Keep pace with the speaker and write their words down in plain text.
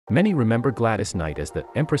Many remember Gladys Knight as the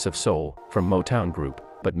Empress of Soul from Motown Group,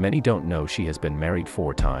 but many don't know she has been married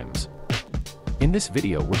 4 times. In this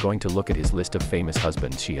video we're going to look at his list of famous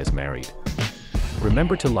husbands she has married.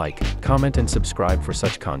 Remember to like, comment and subscribe for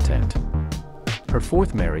such content. Her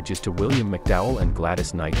 4th marriage is to William McDowell, and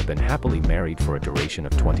Gladys Knight have been happily married for a duration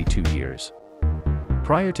of 22 years.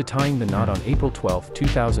 Prior to tying the knot on April 12,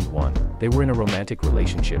 2001, they were in a romantic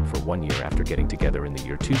relationship for 1 year after getting together in the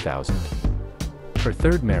year 2000. Her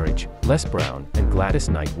 3rd marriage, Les Brown and Gladys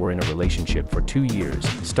Knight were in a relationship for 2 years,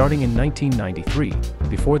 starting in 1993,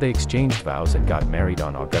 before they exchanged vows and got married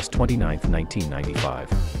on August 29, 1995.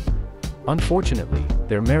 Unfortunately,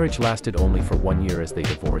 their marriage lasted only for 1 year as they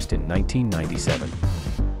divorced in 1997.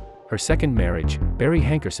 Her 2nd marriage, Barry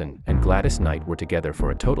Hankerson and Gladys Knight were together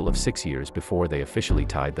for a total of 6 years before they officially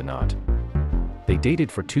tied the knot. They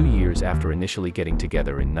dated for 2 years after initially getting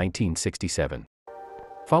together in 1967.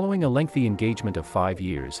 Following a lengthy engagement of 5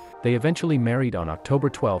 years, they eventually married on October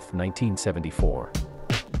 12, 1974.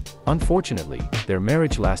 Unfortunately, their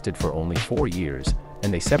marriage lasted for only 4 years,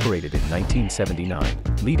 and they separated in 1979,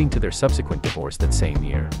 leading to their subsequent divorce that same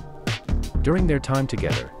year. During their time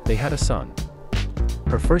together, they had a son.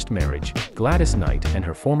 Her 1st marriage, Gladys Knight and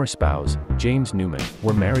her former spouse, James Newman,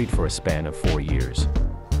 were married for a span of 4 years.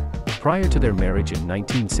 Prior to their marriage in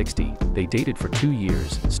 1960, they dated for 2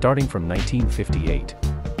 years, starting from 1958.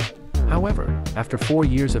 However, after 4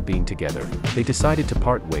 years of being together, they decided to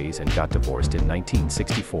part ways and got divorced in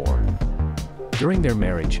 1964. During their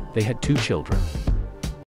marriage, they had 2 children.